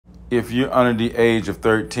If you're under the age of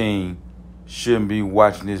 13, shouldn't be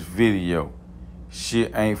watching this video.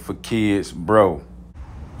 Shit ain't for kids, bro.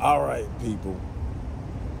 All right, people.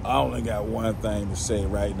 I only got one thing to say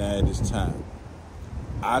right now at this time.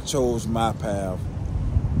 I chose my path.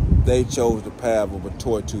 They chose the path of a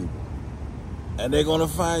toy tuber. And they're going to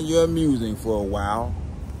find you amusing for a while,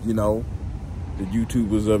 you know, the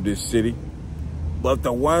YouTubers of this city. But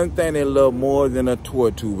the one thing they love more than a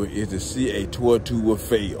toy tuber is to see a toy tuber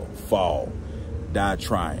fail, fall, die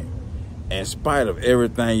trying. In spite of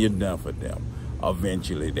everything you've done for them,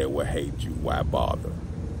 eventually they will hate you. Why bother?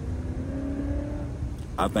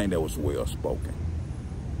 I think that was well spoken.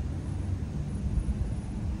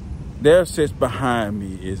 There sits behind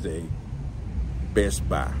me is a Best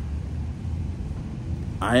Buy.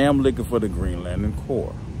 I am looking for the Green Lantern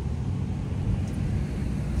Corps.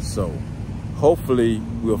 So hopefully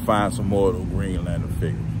we'll find some more of those Green Lantern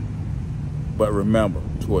figures. But remember,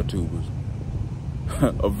 toy tubers,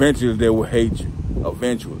 eventually they will hate you.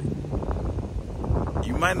 Eventually.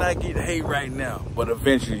 You might not get hate right now, but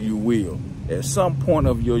eventually you will. At some point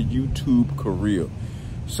of your YouTube career,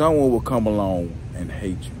 someone will come along and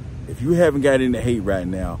hate you. If you haven't got any hate right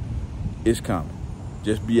now, it's coming.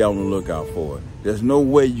 Just be on the lookout for it. There's no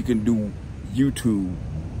way you can do YouTube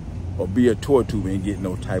or be a toy tuber and get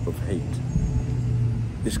no type of hate.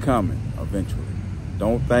 It's coming eventually.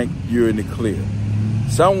 Don't think you're in the clear.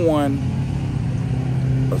 Someone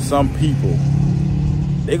or some people,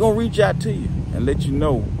 they're gonna reach out to you and let you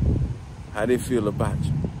know how they feel about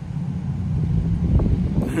you.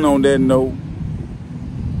 And on that note,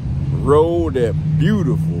 roll that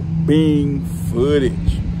beautiful Bing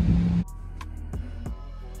footage.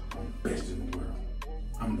 I'm the best in the world.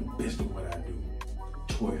 I'm the best at what I do.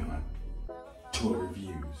 Toy hunt, toy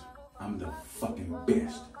reviews. I'm the fucking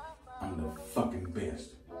best. I'm the fucking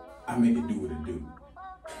best. I make it do what it do.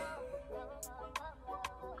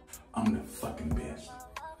 I'm the fucking best.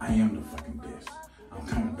 I am the fucking best. I'm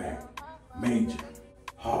coming back. Major,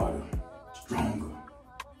 harder, stronger,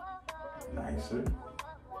 nicer.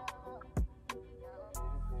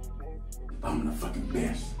 I'm the fucking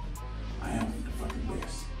best. I am the fucking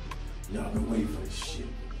best. Y'all been waiting for this shit.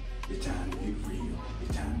 It's time to get real.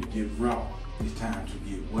 It's time to get raw. It's time to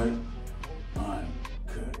get what?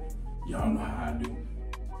 Uncut. Y'all know how I do.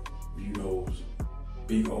 View those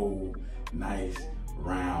big old, nice,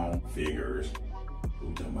 round figures.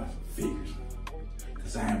 We're talking about some figures.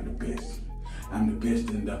 Cause I am the best. I'm the best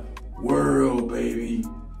in the world, baby.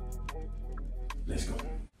 Let's go.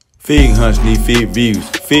 Fig hunts need fig views.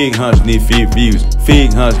 Fig hunts need fig views.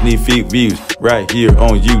 Fig hunts need fig views. Right here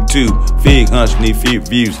on YouTube. Fig hunts need fig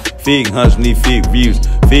views. Fig hunts need fig views.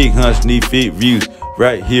 Fig hunts need fig views.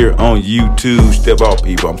 Right here on YouTube. Step out,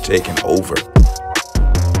 people. I'm taking over.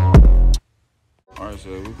 Alright,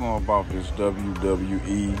 so we're going about this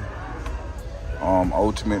WWE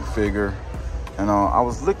Ultimate figure. And I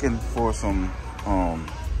was looking for some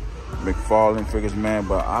McFarlane figures, man,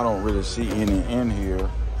 but I don't really see any in here.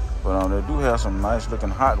 But they do have some nice looking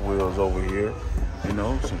Hot Wheels over here. You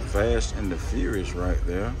know, some Fast and the Furious right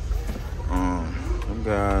there. Them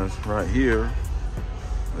guys right here.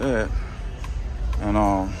 That. And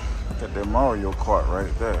got that Mario Kart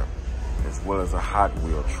right there. As well as a Hot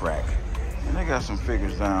Wheel track. And they got some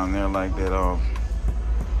figures down there like that,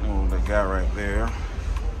 you know, that guy right there.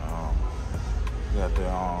 Got the,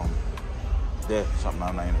 that's something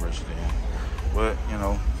I'm not interested in. But, you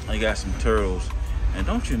know, they got some turtles. And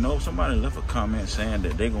don't you know, somebody left a comment saying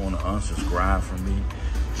that they're going to unsubscribe from me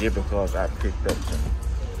just because I picked up some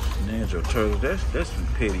Ninja Turtles. That's some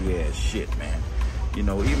petty ass shit, man. You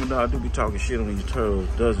know, even though I do be talking shit on these turtles,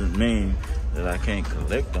 doesn't mean that I can't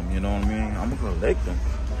collect them, you know what I mean? I'm going to collect them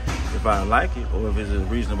if I like it or if it's a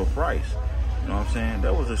reasonable price. You know what I'm saying?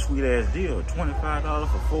 That was a sweet ass deal. $25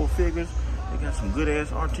 for 4 figures. They got some good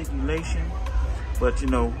ass articulation. But, you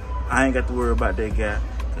know, I ain't got to worry about that guy.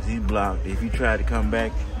 Cause he's blocked. If you try to come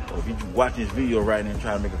back, or if you watch this video right now and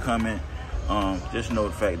try to make a comment, just know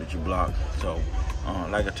the fact that you're blocked. So,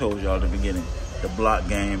 like I told y'all at the beginning, the block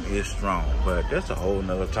game is strong, but that's a whole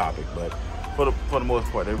nother topic. But for the most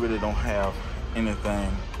part, they really don't have anything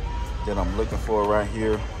that I'm looking for right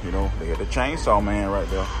here. You know, they got the Chainsaw Man right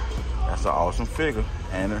there. That's an awesome figure,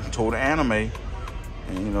 and a total anime.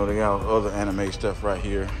 And you know, they got other anime stuff right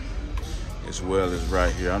here, as well as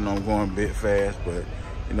right here. I know I'm going a bit fast, but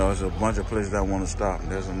you know, there's a bunch of places I want to stop, and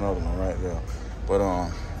there's another one right there. But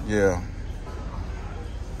yeah.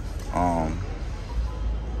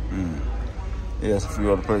 Yeah, there's a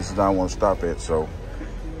few other places I want to stop at. So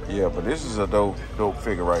yeah, but this is a dope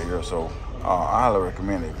figure right here. So I highly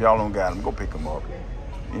recommend it. If y'all don't got them, go pick them up.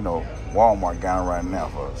 you know, Walmart got them right now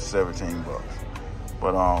for 17 bucks.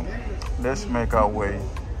 But let's make our way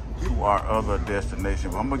to our other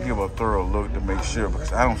destination. I'm gonna give a thorough look to make sure,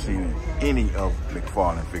 because I don't see any of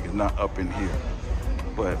McFarlane figures, not up in here.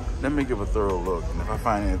 But let me give a thorough look, and if I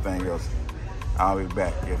find anything else, I'll be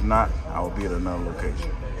back. If not, I will be at another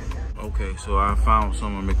location. Okay, so I found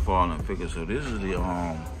some of McFarlane figures. So this is the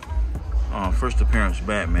first appearance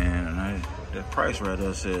Batman, and the price right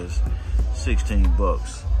there says 16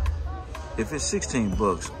 bucks. If it's 16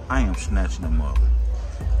 bucks, I am snatching them up.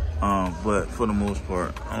 But for the most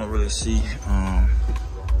part, I don't really see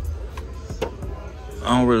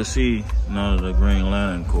none of the Green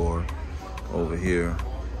Lantern Corps over here.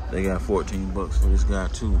 They got 14 bucks for this guy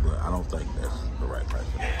too, but I don't think that's the right price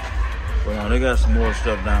for that. But they got some more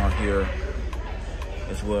stuff down here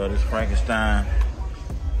as well. This Frankenstein,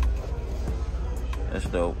 that's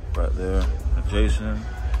dope right there. Jason,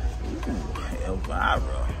 ooh,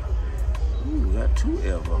 Elvira. Ooh, got 2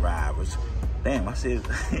 Elviras. Damn, I said,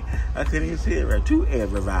 I couldn't even see it right. 2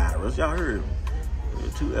 Elviras, y'all heard me.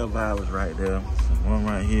 2 Elviras right there. One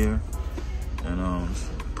right here. And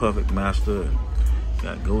Puppet Master. And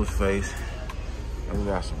got Ghostface. And we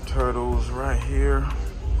got some turtles right here.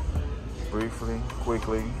 Briefly,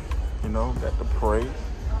 quickly, you know, got the Prey.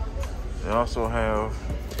 They also have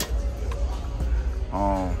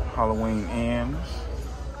Halloween Ends.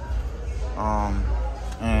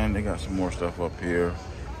 And they got some more stuff up here.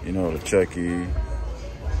 You know, the Chucky.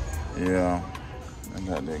 Yeah, I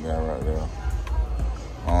got that guy right there.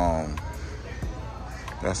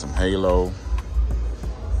 Got some Halo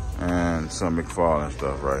and some McFarlane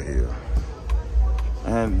stuff right here.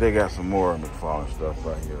 And they got some more McFarlane stuff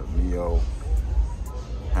right here. Neo,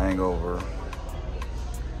 Hangover,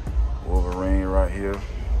 Wolverine right here.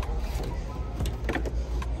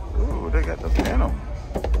 Ooh, they got the Venom.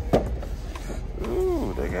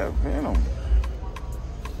 Ooh, they got Venom.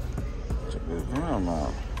 Check this Venom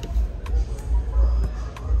out.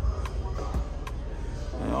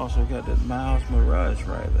 They also got that Miles Morales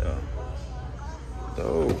right there.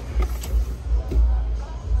 Dope.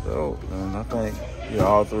 Dope. And I think, yeah,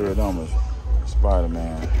 all 3 of them is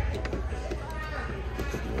Spider-Man.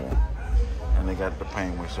 Yeah. And they got the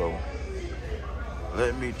Penguin, so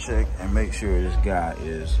let me check and make sure this guy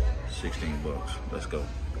is 16 bucks. Let's go.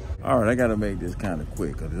 All right, I gotta make this kind of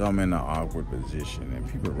quick because I'm in an awkward position and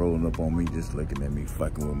people rolling up on me just looking at me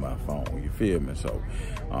fucking with my phone, you feel me? So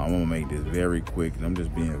I'm gonna make this very quick and I'm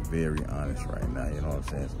just being very honest right now, you know what I'm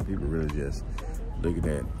saying? So people really just looking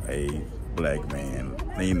at a black man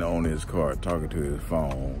leaning on his car talking to his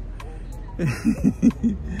phone and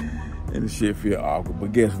the shit feel awkward.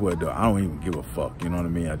 But guess what though, I don't even give a fuck, you know what I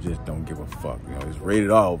mean? I just don't give a fuck, you know? It's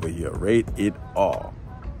rated R over here, rate it all.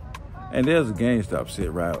 And there's a GameStop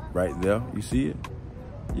sit right there. You see it?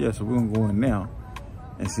 Yeah, so we're gonna go in now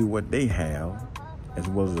and see what they have, as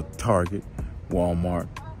well as a Target, Walmart,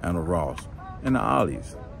 and a Ross, and the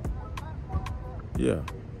Ollie's. Yeah,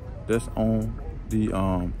 that's on the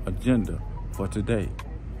agenda for today.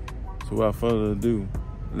 So without further ado,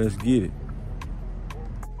 let's get it.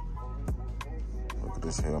 Look at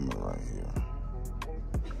this helmet right here.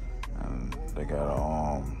 And they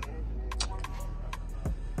got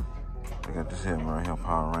they got this helmet right here,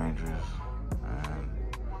 Power Rangers, and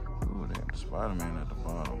ooh, they got the Spider-Man at the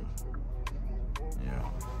bottom. Yeah,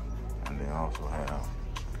 and they also have,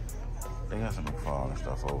 they got some McFarlane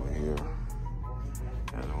stuff over here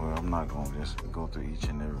as well. I'm not gonna just go through each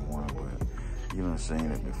and every one, but you done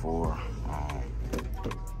seen it before.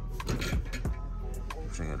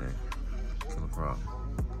 Check out that Killer Croc.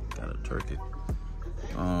 Got a turkey.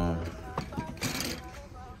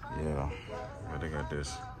 Yeah, but they got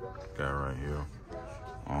this guy right here.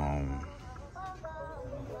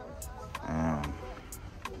 And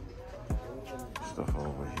stuff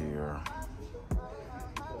over here.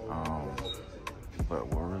 But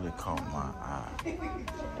what really caught my eye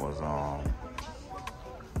was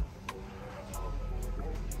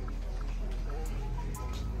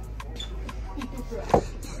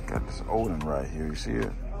got this Odin right here. You see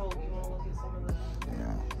it?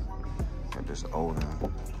 Yeah. Got this Odin.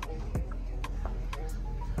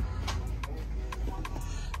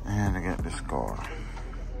 And I got this Scar.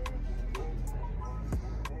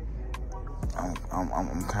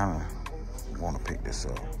 I'm kind of want to pick this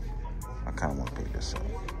up. I kind of want to pick this up.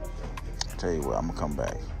 Tell you what, I'm gonna come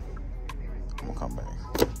back.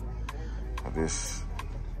 But this,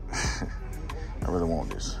 I really want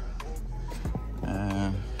this.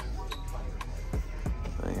 And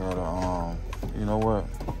they got a, you know what?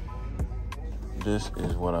 This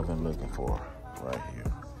is what I've been looking for right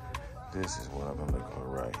here. This is what I've been looking for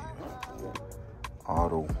right here.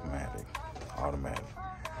 Automatic.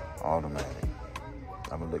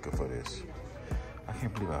 I've been looking for this. I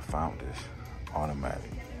can't believe I found this.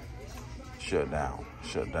 Automatic. Shut down.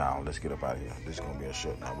 Let's get up out of here. This is gonna be a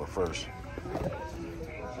shutdown. But first,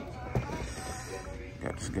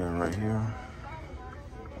 got this guy right here.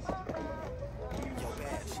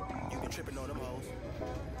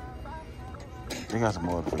 They got some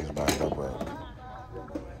other things back up, but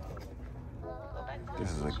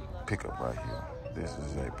this is a pickup right here. This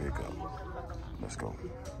is a pickup. Let's go.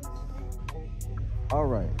 All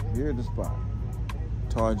right, here's the spot.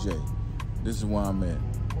 Tarjay. This is where I'm at.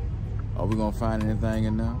 Are we gonna find anything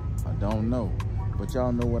in there? I don't know. But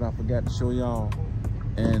y'all know what I forgot to show y'all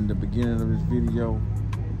in the beginning of this video?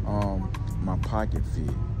 My pocket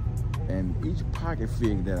fig. And each pocket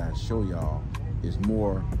fig that I show y'all is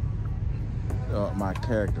more my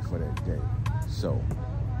character for that day. So,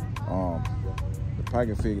 the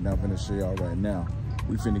pocket fig that I'm gonna show y'all right now,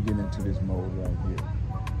 we finna get into this mode right here.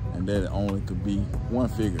 And that only could be one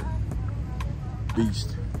figure.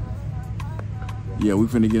 Beast. Yeah, we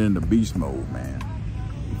finna get into beast mode, man.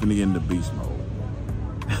 We finna get into beast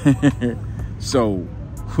mode. So,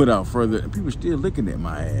 without further, people still looking at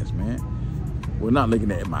my ass, man. Well, not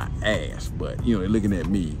looking at my ass, but, you know, they're looking at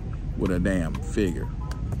me with a damn figure,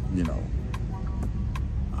 you know.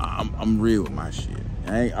 I'm real with my shit.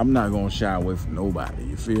 I'm not gonna shy away from nobody,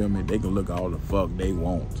 you feel me? They can look all the fuck they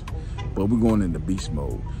want, but we're going into beast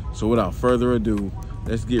mode. So without further ado,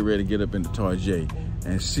 let's get ready to get up into Tarjay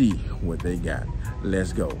and see what they got.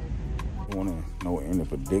 Let's go. I wanna know any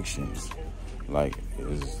predictions. Like,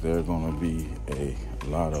 is there gonna be a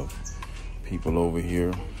lot of people over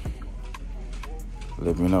here?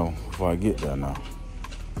 Let me know before I get there now.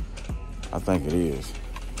 I think it is.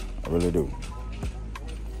 I really do.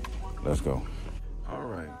 Let's go. All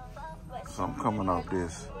right. So I'm coming off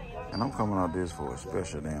this, and I'm coming off this for a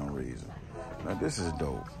special damn reason. Now this is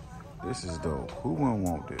dope. This is dope. Who wouldn't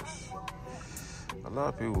want this? A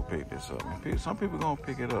lot of people pick this up. And some people gonna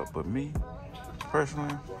pick it up, but me,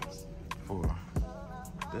 personally, for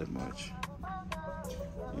that much,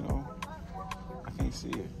 you know, I can't see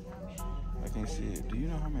it. I can't see it. Do you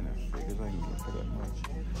know how many figures I can get for that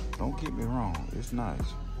much? Don't get me wrong. It's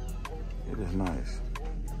nice. It is nice.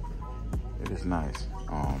 It is nice.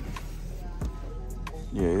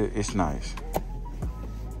 Yeah, it's nice.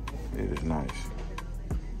 It is nice.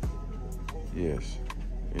 Yes,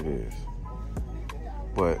 it is.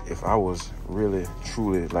 But if I was really,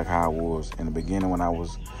 truly like how I was in the beginning when I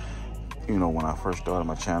was, you know, when I first started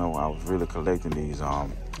my channel, I was really collecting these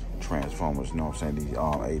Transformers, you know what I'm saying, these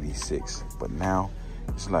 86. But now,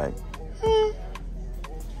 it's like,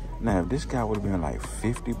 Now, if this guy would have been like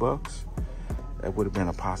 $50, that would have been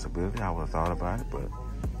a possibility. I would have thought about it, but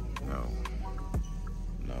no.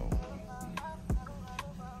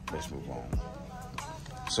 Let's move on.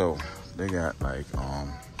 So they got like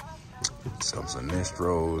some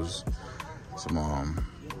Sinestros, some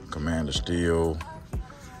Commander Steel.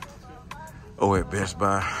 Oh, at Best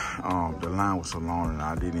Buy, the line was so long and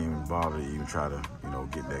I didn't even bother to even try to, you know,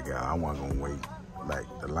 get that guy. I wasn't gonna wait. Like,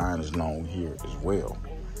 the line is long here as well.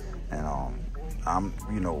 And I'm,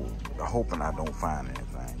 you know, hoping I don't find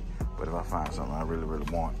anything. But if I find something I really,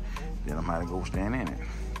 really want, then I might go stand in it,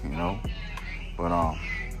 you know? But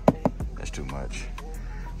that's too much.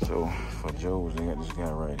 So for Joe's, they got this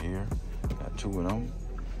guy right here. Got two of them.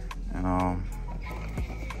 And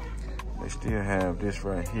they still have this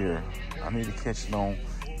right here. I need to catch it on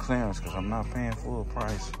clearance because I'm not paying full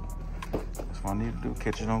price. That's what I need to do,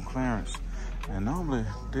 catch it on clearance. And normally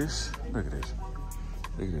this, look at this.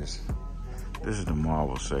 Look at this. This is the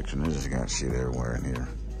Marvel section. They just got shit everywhere in here.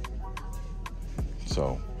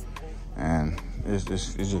 So, and it's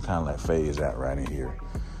just kind of like phased out right in here.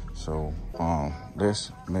 So,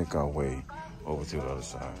 let's make our way over to the other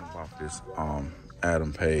side. About this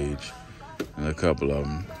Adam Page and a couple of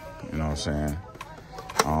them, you know what I'm saying?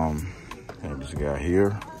 Have this guy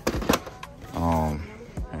here.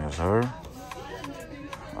 Has her.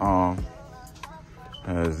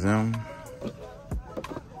 Has them.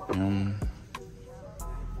 Him.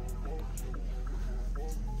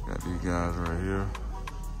 Got these guys right here.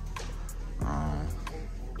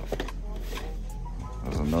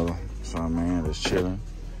 There's another some man that's chilling.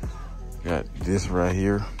 Got this right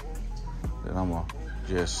here that I'm gonna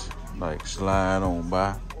just like slide on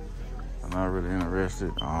by. I'm not really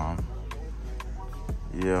interested.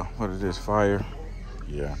 Yeah, what is this, fire?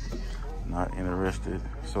 Yeah, not interested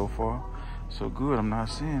so far. So good, I'm not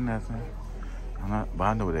seeing nothing. But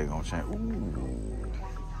I know they're gonna change. Ooh,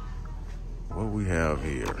 what we have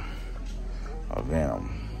here? Oh, damn,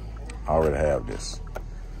 I already have this.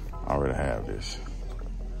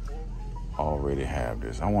 already have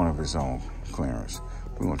this. I wonder if it's on clearance.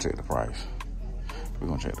 We're gonna check the price. We're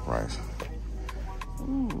gonna check the price.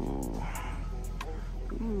 Ooh.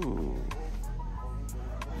 Ooh.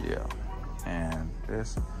 Yeah. And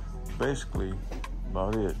that's basically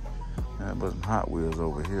about it. And but some Hot Wheels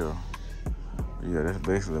over here. Yeah, that's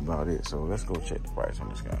basically about it. So let's go check the price on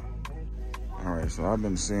this guy. All right, so I've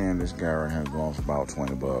been seeing this guy right here going for about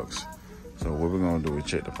 20 bucks. So what we're gonna do is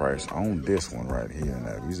check the price on this one right here.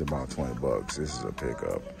 Now, he's about 20 bucks. This is a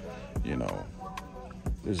pickup, you know.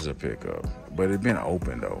 This is a pickup, but it's been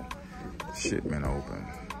open though. Shit been open,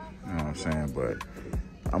 you know what I'm saying? But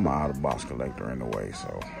I'm an out-of-box collector anyway,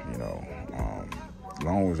 so, you know, as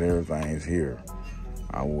long as everything is here,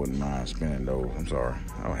 I wouldn't mind spending those. I'm sorry,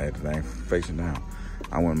 I had the thing facing down.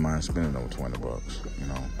 I wouldn't mind spending those 20 bucks, you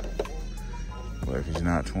know. But if he's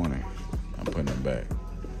not 20, I'm putting him back.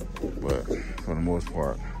 But for the most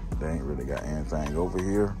part, they ain't really got anything over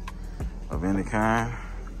here of any kind.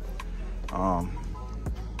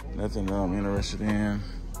 Nothing that I'm interested in.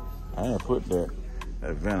 I ain't put that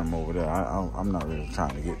Venom over there. I'm not really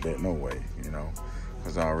trying to get that no way, you know,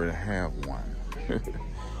 because I already have one.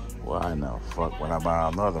 Why the fuck would I buy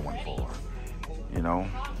another one for? You know,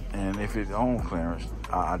 and if it's on clearance,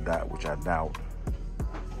 I doubt, which I doubt.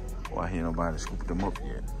 Why ain't nobody scooped them up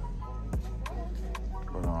yet?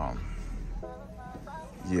 But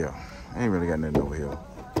yeah, I ain't really got nothing over here.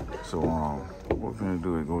 So what we're gonna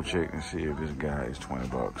do is go check and see if this guy is 20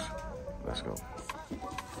 bucks. Let's go.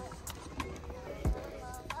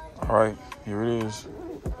 All right, here it is.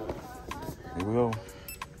 Here we go.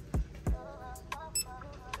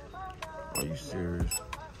 Are you serious?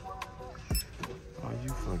 Are you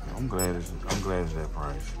fucking? I'm glad it's that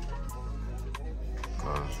price.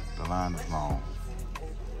 Cause the line is long,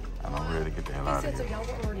 and I'm ready to get the hell out of here. So y'all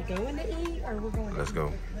were already going to eat, or we're going? Let's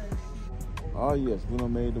go. Oh yes, we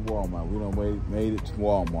done made it to Walmart. We done made it to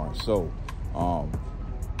Walmart. So,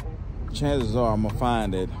 chances are I'm gonna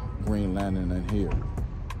find that Green Lantern in here,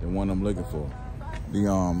 the one I'm looking for.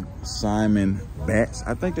 The Simon Batts,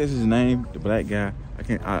 I think that's his name. The black guy.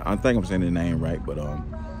 I think I'm saying his name right, but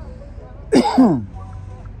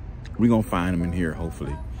we gonna find him in here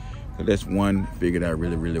hopefully. So that's one figure that I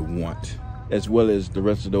really want, as well as the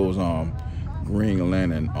rest of those Green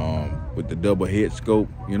Lantern with the double head scope,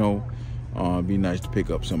 you know. It'd be nice to pick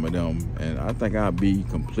up some of them, and I think I'll be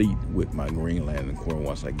complete with my Green Lantern core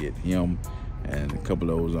once I get him and a couple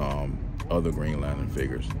of those other Green Lantern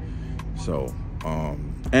figures. So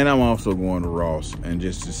and I'm also going to Ross and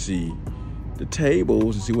just to see the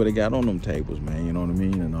tables and see what they got on them tables, man, you know what I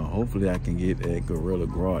mean? And hopefully I can get a Gorilla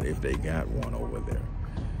Grodd if they got one over there,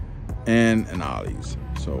 and an Ollie's.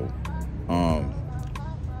 So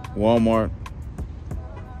Walmart,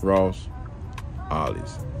 Ross,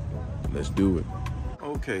 Ollie's. Let's do it.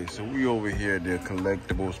 Okay, so we over here at the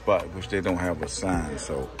collectible spot, which they don't have a sign.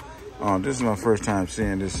 So this is my first time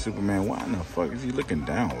seeing this Superman. Why in the fuck is he looking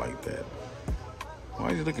down like that? Why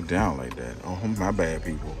is he looking down like that? Oh, my bad,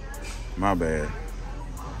 people. My bad.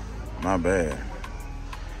 My bad.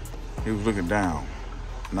 He was looking down,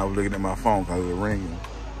 and I was looking at my phone because it was ringing.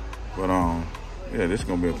 But yeah, this is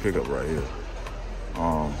gonna be a pickup right here.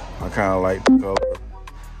 I kind of like the color,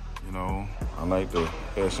 you know. I like the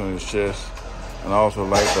S on his chest, and I also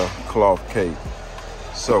like the cloth cape.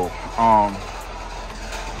 So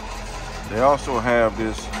they also have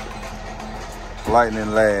this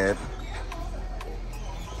Lightning Lad,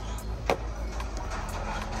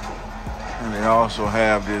 and they also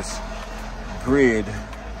have this Grid,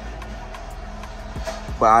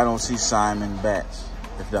 but I don't see Simon Batts,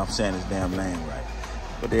 if I'm saying his damn name right.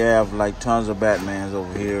 But they have like tons of Batmans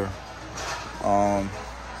over here.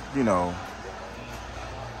 You know,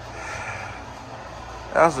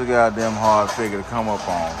 that's a goddamn hard figure to come up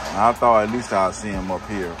on. And I thought at least I'd see him up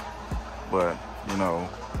here, but you know,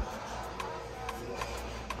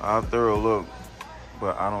 I'll throw a look,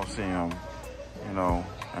 but I don't see him, you know.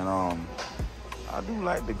 And I do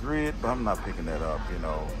like the Grid, but I'm not picking that up, you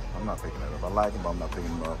know. I'm not picking that up. I like him, but I'm not picking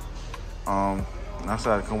him up. And I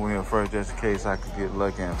decided to come over here first just in case I could get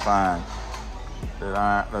lucky and find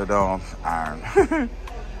that iron.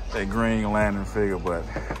 That Green Lantern figure, but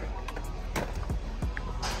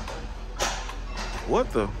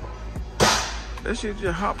what the? That shit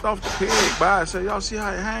just hopped off the peg by itself. Y'all see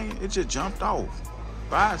how it hanging? It just jumped off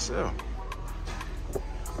by itself.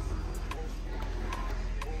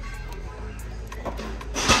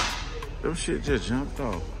 That shit just jumped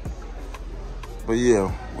off. But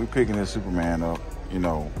yeah, we picking this Superman up, you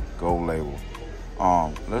know, gold label.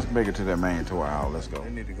 Let's make it to that main tour aisle. Let's go.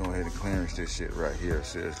 We need to go ahead and clearance this shit right here,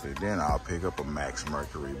 seriously. Then I'll pick up a Max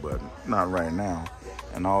Mercury, but not right now.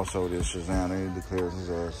 And also this Shazam, they need to clear his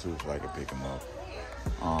ass too so I can pick him up.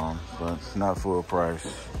 But not full price.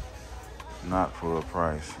 Not full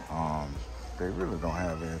price. They really don't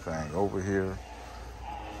have anything over here.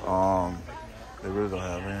 They really don't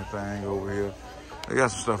have anything over here. They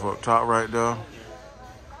got some stuff up top right there.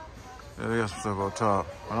 Yeah, they got some stuff up top.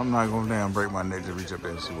 But I'm not gonna damn break my neck to reach up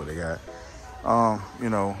there and see what they got. You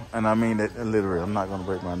know, and I mean that literally. I'm not gonna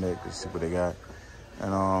break my neck to see what they got.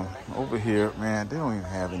 And over here, man, they don't even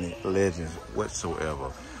have any legends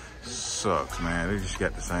whatsoever. Sucks, man. They just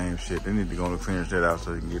got the same shit. They need to go and clearance that out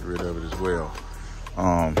so they can get rid of it as well.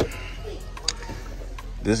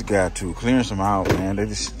 This guy too, clearance them out, man. They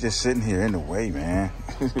just sitting here in the way, man.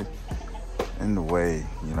 In the way,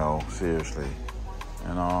 you know, seriously.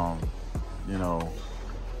 And you know,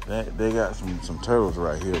 they got some turtles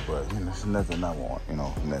right here, but you know, it's nothing I want, you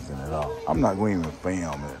know, nothing at all. I'm not going to even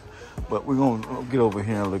film it. But we're going to get over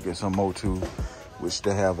here and look at some more too, which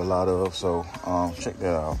they have a lot of. So check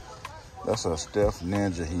that out. That's a Stealth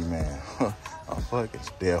Ninja He-Man. A fucking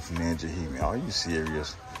Stealth Ninja He-Man. Are you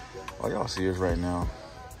serious? Are y'all serious right now?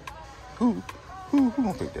 Who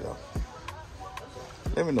gonna pick that up?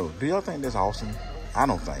 Let me know. Do y'all think that's awesome? I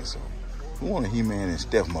don't think so. Who want a He-Man in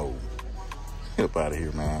stealth mode? Get up out of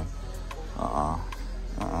here, man.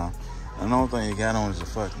 And the only thing he got on is a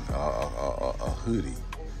fucking a hoodie.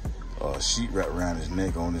 A sheet wrapped around his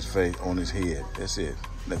neck, on his face, on his head. That's it.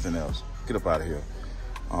 Nothing else. Get up out of here.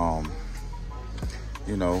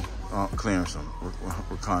 You know, clearance them.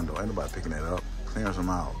 Recondo. Ain't nobody picking that up. Clearance them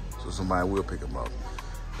out. So somebody will pick them up.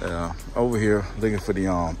 Over here, looking for the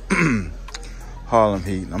Harlem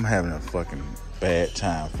Heat. I'm having a fucking bad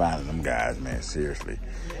time finding them guys, man. Seriously.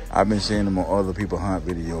 I've been seeing them on other people hunt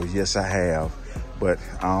videos. Yes, I have. But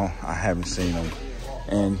I haven't seen them.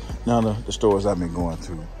 And none of the stores I've been going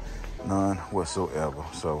to. None whatsoever.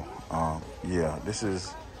 So, yeah, this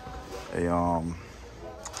is a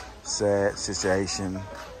sad situation,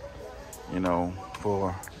 you know,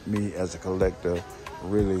 for me as a collector,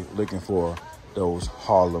 really looking for those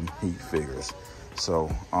Harlem Heat figures. So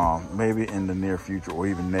maybe in the near future or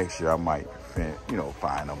even next year, I might, you know,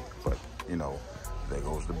 find them. But, you know, there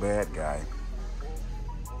goes the bad guy.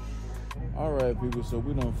 All right, people, so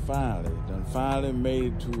we done finally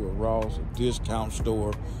made it to a Ross, a discount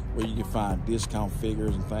store where you can find discount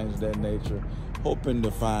figures and things of that nature. Hoping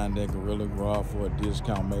to find that Gorilla Grodd for a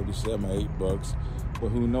discount, maybe $7 or $8. But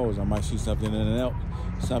who knows, I might see something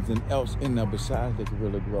else in there besides the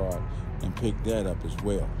Gorilla Grodd and pick that up as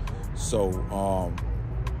well. So,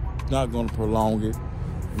 not gonna prolong it,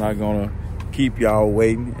 not gonna keep y'all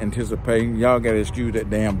waiting, anticipating. Y'all gotta excuse that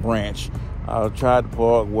damn branch. I tried to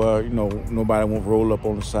park where, you know, nobody won't roll up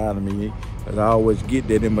on the side of me. Cause I always get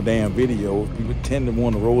that in my damn videos. People tend to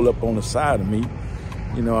want to roll up on the side of me.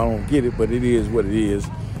 You know, I don't get it, but it is what it is.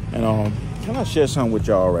 And can I share something with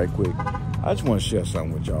y'all right quick? I just want to share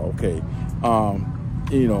something with y'all, okay?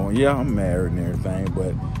 You know, yeah, I'm married and everything,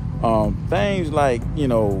 but things like, you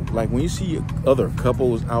know, like when you see other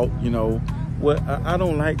couples out, you know, what I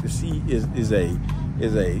don't like to see is a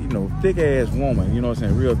you know, thick ass woman, you know what I'm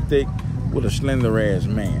saying, real thick with a slender ass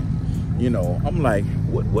man. You know, I'm like,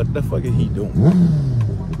 what the fuck is he doing?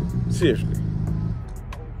 Seriously.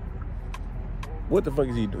 What the fuck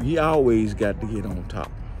is he doing? He always got to get on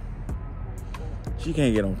top. She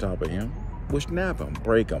can't get on top of him. Well, snap him,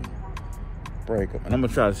 break him. And I'm gonna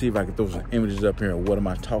try to see if I can throw some images up here of what am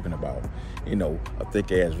I talking about. You know, a thick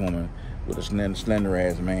ass woman with a slender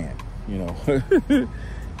ass man. You know,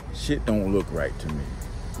 shit don't look right to me.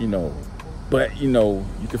 You know, but you know,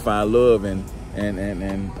 you can find love in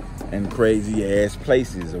crazy ass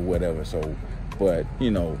places or whatever. So, but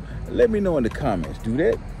you know, let me know in the comments. Do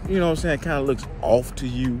that, you know what I'm saying, kind of looks off to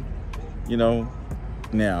you, you know?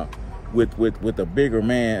 Now, with a bigger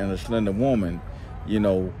man and a slender woman, you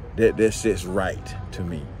know, that sits right to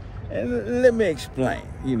me. And let me explain,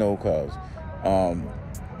 you know, cause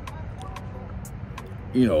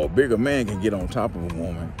you know, a bigger man can get on top of a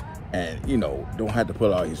woman and, you know, don't have to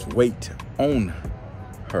put all his weight on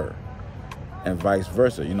her. And vice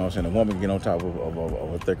versa, you know what I'm saying? A woman can get on top of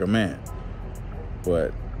a thicker man.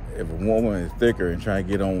 But if a woman is thicker and try to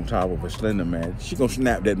get on top of a slender man, she gonna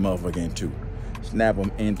snap that motherfucker in two. Snap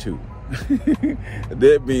him in two.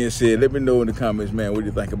 That being said, let me know in the comments, man, what do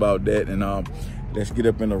you think about that? And let's get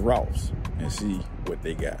up in the Ross and see what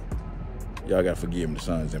they got. Y'all gotta forgive me, the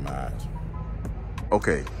sun's in my eyes.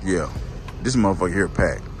 Okay, yeah, this motherfucker here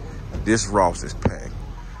packed. This Ross is packed.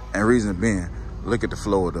 And reason being, look at the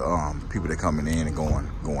flow of the people that coming in and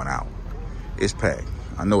going out. It's packed.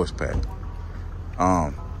 I know it's packed.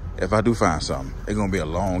 If I do find something, it's gonna be a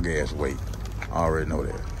long ass wait. I already know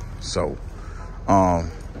that. So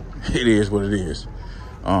It is what it is.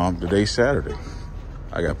 Today's Saturday.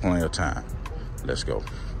 I got plenty of time. Let's go.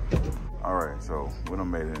 All right, so we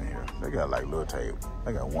done made it in here. They got like little table.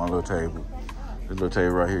 They got one little table. This little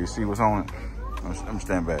table right here. You see what's on it? I'm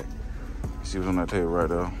stand back. You see what's on that table right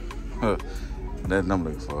there? That's what I'm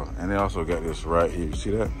looking for. And they also got this right here. You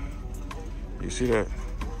see that? You see that?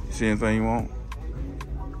 You see anything you want?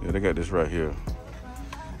 Yeah, they got this right here.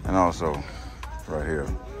 And also right here.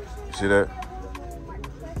 You see that?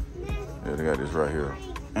 Yeah, they got this right here.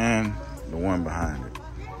 And the one behind it.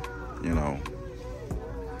 You know,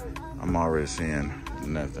 I'm already seeing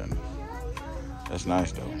nothing. That's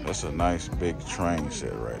nice though. That's a nice big train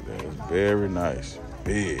set right there. It's very nice.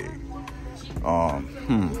 Big.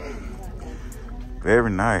 Very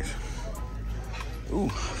nice. Ooh,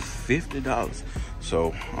 $50.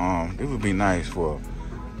 So it would be nice for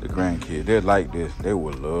the grandkids. They'd like this. They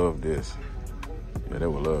would love this. Yeah, they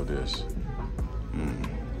would love this.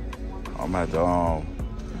 I'm at the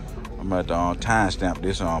timestamp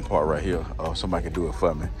this part right here. Somebody can do it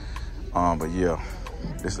for me. But yeah,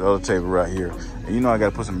 this is the other table right here. And you know I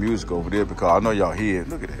gotta put some music over there because I know y'all hear it.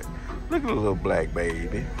 Look at that. Look at the little black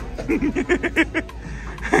baby.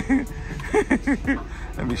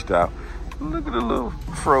 Let me stop. Look at the little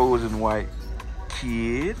frozen white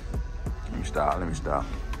kid. Let me stop.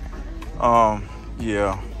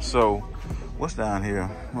 Yeah, so what's down here?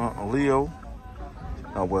 Leo.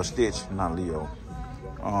 Oh, well, Stitch, not Leo.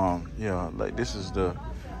 Yeah, like this is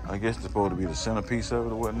I guess it's supposed to be the centerpiece of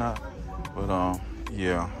it or whatnot. But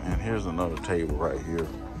yeah, and here's another table right here.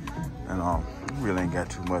 And really ain't got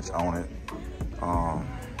too much on it.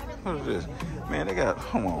 What is this? Man, they got,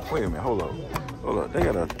 hold on, wait a minute, hold up. They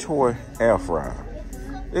got a toy air fryer.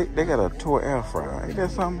 They got a toy air fryer. Ain't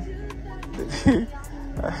that something?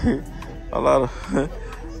 A lot of,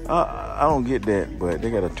 I don't get that, but they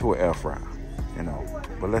got a toy air fryer, you know.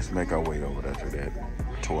 But let's make our way over there to that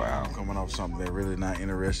toy aisle. Coming off something that really not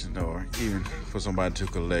interesting or even for somebody to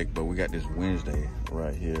collect, but we got this Wednesday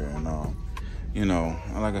right here. And, you know,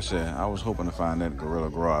 like I said, I was hoping to find that Gorilla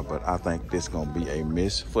Grodd, but I think this gonna be a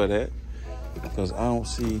miss for that because I don't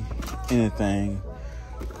see anything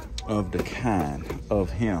of the kind of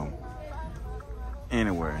him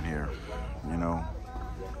anywhere in here, you know.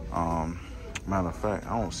 Matter of fact,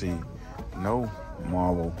 I don't see no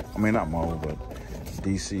Marvel. I mean, not Marvel, but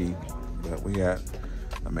DC. But we got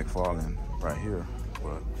a McFarlane right here.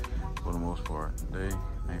 But for the most part, they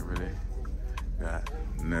ain't really got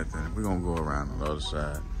nothing. We're gonna go around on the other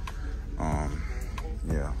side.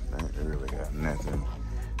 Yeah, they really got nothing.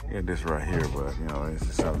 Got this right here, but you know, it's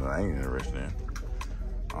just something I ain't interested in.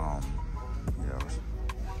 Yeah, let's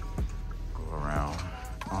go around.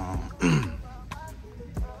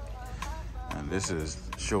 And this is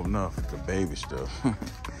sure enough the baby stuff.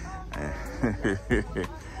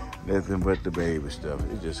 Nothing but the baby stuff.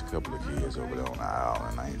 It's just a couple of kids over there on the aisle,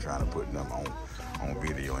 and I ain't trying to put them on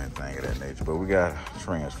video or anything of that nature. But we got a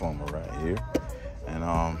Transformer right here, and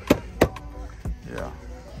yeah.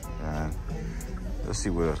 And let's see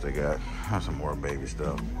what else they got. Have some more baby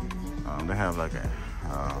stuff. They have like a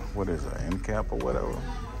what is it, an end cap or whatever.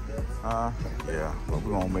 Yeah, but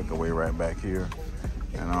we're gonna make our way right back here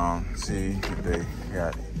and see if they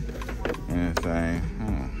got anything.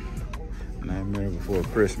 Nightmare Before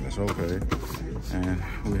Christmas, okay. And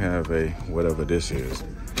we have a whatever this is.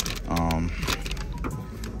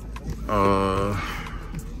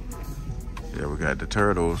 Yeah, we got the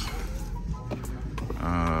Turtles.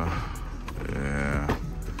 Yeah,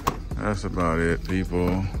 that's about it,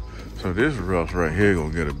 people. So this Russ right here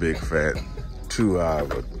gonna get a big fat 2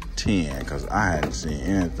 out of 10 because I hadn't seen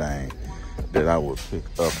anything that I would pick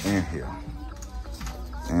up in here.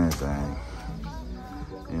 Anything,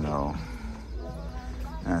 you know.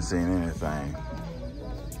 I haven't seen anything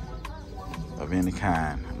of any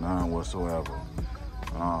kind, none whatsoever.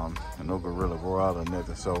 No Gorilla Grodd or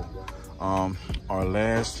nothing. So our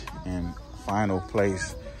last and final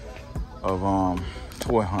place of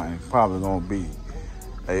toy hunting probably gonna be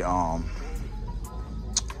a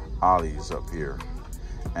Ollie's up here,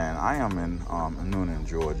 and I am in Newnan,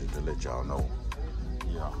 Georgia, to let y'all know.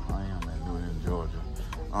 Yeah, I am in Newnan, Georgia.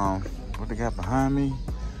 What they got behind me?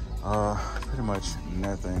 Pretty much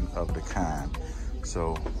nothing of the kind.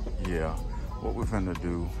 So yeah, what we're finna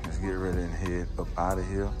do is get ready and head up out of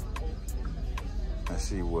here and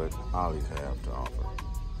see what Ollie's have to offer.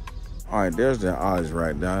 All right, there's the Ollie's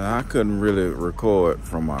right down. I couldn't really record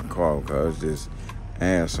from my car because this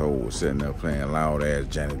asshole was sitting there playing loud ass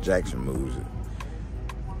Janet Jackson music.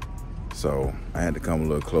 So I had to come a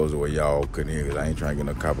little closer where y'all couldn't hear because I ain't trying to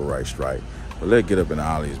get no copyright strike. But let's get up in the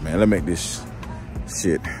Ollie's, man. Let's make this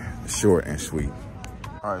shit short and sweet.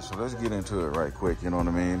 All right, so let's get into it right quick. You know what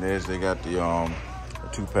I mean? They got the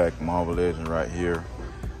 2-pack Marvel Legends right here.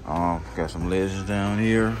 Got some Legends down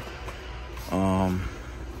here.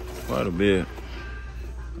 Quite a bit.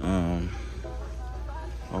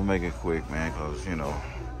 I'll make it quick, man, cause you know,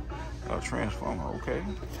 Transformer, okay.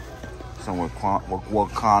 Some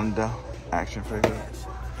Wakanda action figure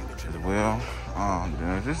as well.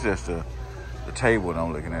 This is just the table that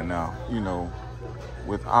I'm looking at now. You know,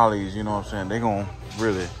 with Ollie's, you know what I'm saying, they gonna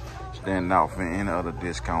really stand out from any other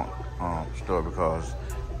discount store because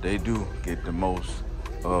they do get the most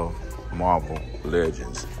of Marvel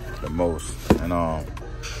Legends, the most. And yeah,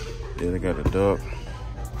 they got the duck.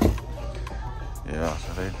 Yeah,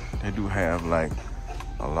 so they do have like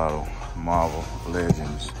a lot of Marvel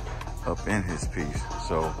Legends up in his piece.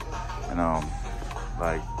 So, and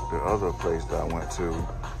like the other place that I went to,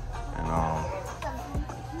 and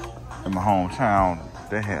in my hometown,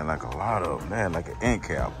 they had like a lot of them. They had like an end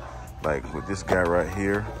cap, like with this guy right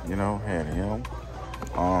here, you know, had him.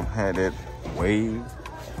 Had that Wave.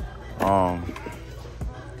 Got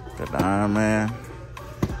the Iron Man.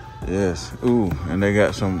 Yes. Ooh, and they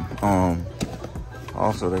got some.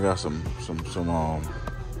 Also they got some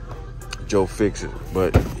Joe Fix-It.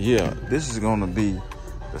 But yeah, this is gonna be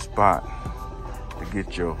the spot to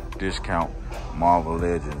get your discount Marvel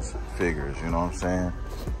Legends figures. You know what I'm saying?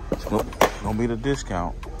 It's gonna be the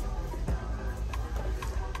discount.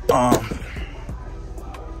 And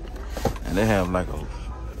they have like a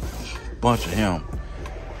bunch of him.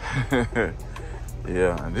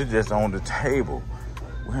 Yeah, and this just on the table.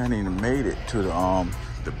 We haven't even made it to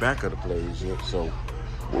the back of the place yet. So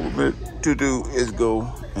what we're going to do is go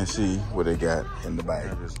and see what they got in the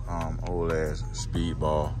bag. This old ass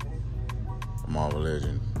Speedball Marvel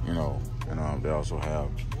Legend, you know, and they also have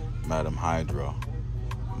Madam Hydra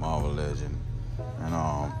Marvel Legend. And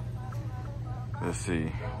let's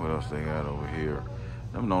see what else they got over here.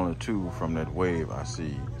 Them the only two from that wave I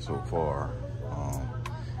see so far.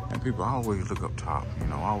 And people always look up top, you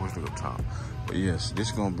know, always look up top. But yes, this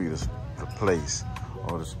is gonna be the place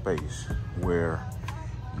or the space where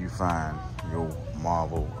you find your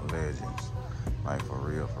Marvel Legends, like for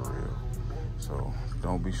real, for real. So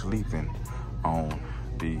don't be sleeping on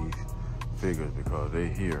these figures because they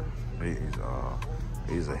here.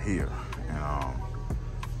 These are here. And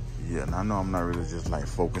yeah, and I know I'm not really just like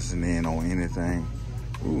focusing in on anything.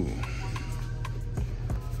 Ooh.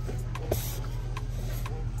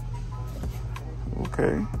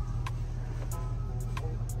 Okay.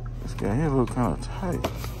 This guy here look kind of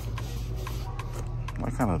tight.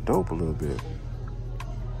 Like kind of dope a little bit.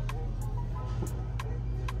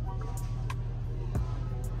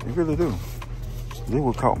 They really do. They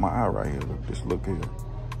what caught my eye right here. Look, this look here.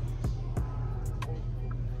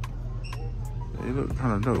 They look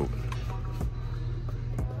kind of dope.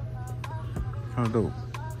 Kind of dope.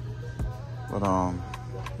 But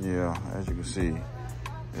yeah, as you can see,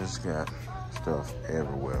 it's got stuff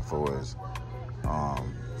everywhere for as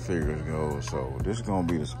figures go. So this is gonna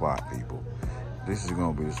be the spot, people. This is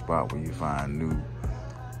gonna be the spot where you find new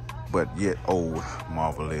but yet old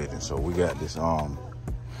Marvel Legends. So we got this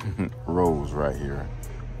Rose right here.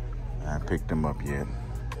 I ain't picked them up yet.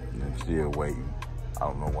 I'm still waiting. I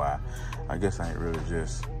don't know why. I guess I ain't really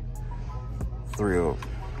just thrilled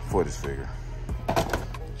for this figure.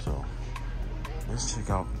 So let's check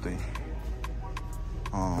out the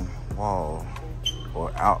wall,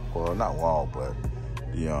 or out, or not wall, but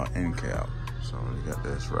the end cap. So we got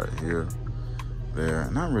this right here, there,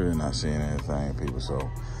 and I'm really not seeing anything, people. So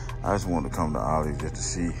I just wanted to come to Ollie's just to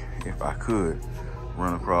see if I could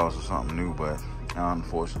run across or something new, but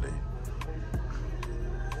unfortunately,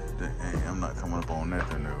 I'm not coming up on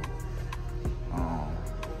nothing new.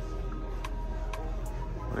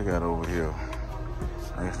 What they got over here?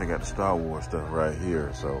 I guess they got the Star Wars stuff right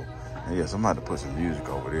here. So, and yes, I'm about to put some music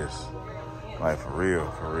over this. Like, for real,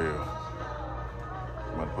 for real.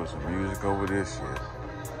 I'm about to put some music over this shit.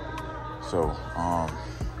 So,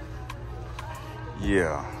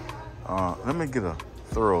 yeah. Let me get a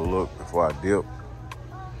thorough look before I dip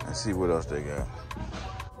and see what else they got.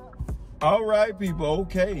 All right, people,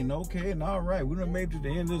 okay, and all right. We done made it to the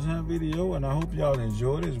end of this video, and I hope y'all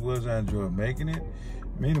enjoyed it as well as I enjoyed making it.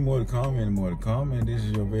 Many more to come, and this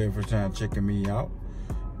is your very first time checking me out.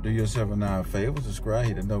 Do yourself a favor, subscribe,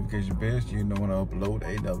 hit the notification bell so you know when I upload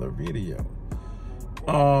another video.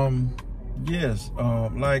 Yes,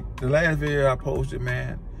 like the last video I posted,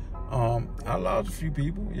 man, I lost a few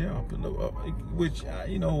people, yeah, which,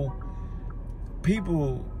 you know,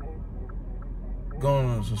 people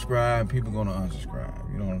gonna subscribe, people gonna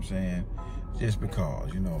unsubscribe, you know what I'm saying? Just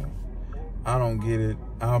because, you know, I don't get it.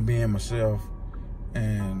 I'll be in myself,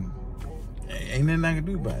 and ain't nothing I can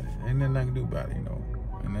do about it. Ain't nothing I can do about it, you know.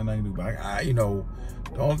 Ain't nothing I can do about it. You know,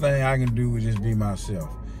 the only thing I can do is just be myself.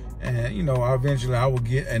 And, you know, eventually I will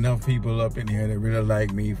get enough people up in here that really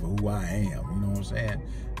like me for who I am, you know what I'm saying?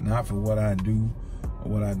 Not for what I do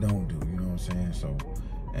or what I don't do, you know what I'm saying? So,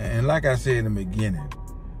 and like I said in the beginning,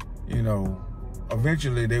 you know,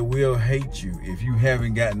 eventually they will hate you if you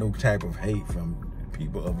haven't got no type of hate from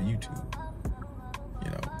people of YouTube.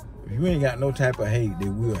 You know, if you ain't got no type of hate, they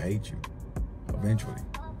will hate you eventually.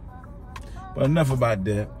 But enough about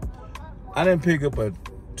that. I didn't pick up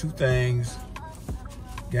two things.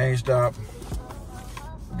 GameStop.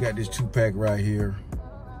 Got this 2-pack right here.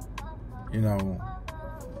 You know,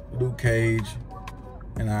 Luke Cage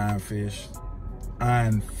and Iron Fist.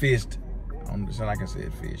 Iron Fist. I don't sound like I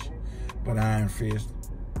said fish, but Iron Fist.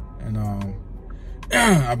 And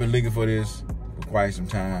I've been looking for this for quite some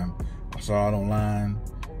time. I saw it online.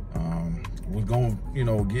 Was going to, you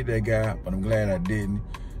know, get that guy, but I'm glad I didn't,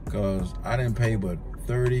 because I didn't pay but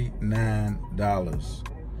 $39.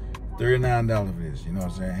 $39 for this, you know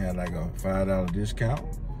what I'm saying? I had like a $5 discount,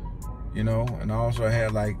 you know, and I also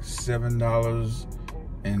had like $7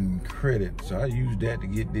 in credit. So I used that to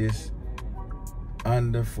get this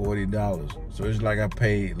under $40. So it's like I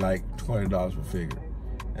paid like $20 per figure.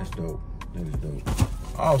 That's dope. That is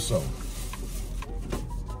dope. Also,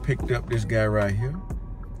 picked up this guy right here,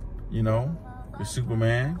 you know, the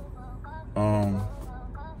Superman,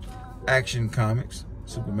 Action Comics,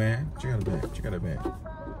 Superman. Check out the back, check out the back.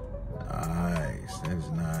 Nice, that is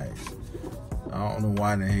nice. I don't know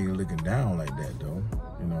why the hell you're looking down like that though,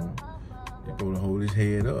 you know. You're supposed to hold his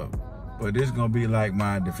head up. But this is gonna be like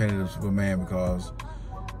my definitive Superman, because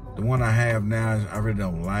the one I have now, I really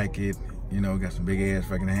don't like it. You know, got some big ass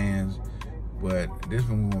fucking hands. But this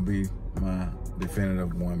one gonna be my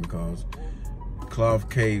definitive one, because cloth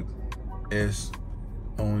cape, S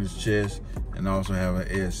on his chest, and also have an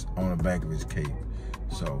S on the back of his cape.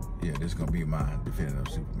 So yeah, this is gonna be my definitive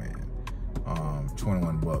Superman.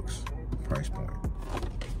 21 bucks price point.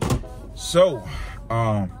 So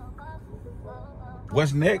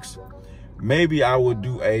what's next? Maybe I will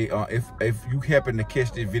do a if you happen to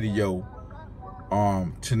catch this video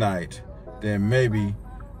tonight, then maybe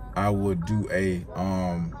I would do a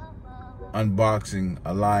unboxing,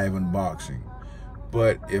 a live unboxing.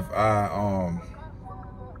 But if I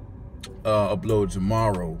upload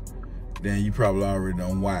tomorrow, then you probably already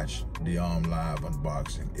done watch the live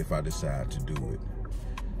unboxing if I decide to do it.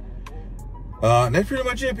 That's pretty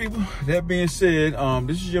much it, people. That being said,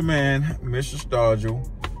 this is your man, Mr. Stargel,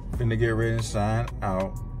 finna get ready to sign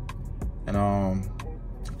out. And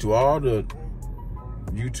to all the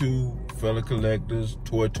YouTube fellow collectors,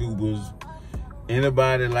 toy tubers,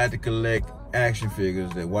 anybody that like to collect action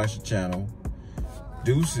figures that watch the channel,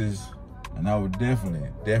 deuces. And I would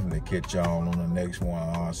definitely catch y'all on the next one.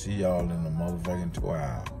 I'll see y'all in the motherfucking toy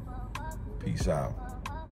aisle. Peace out.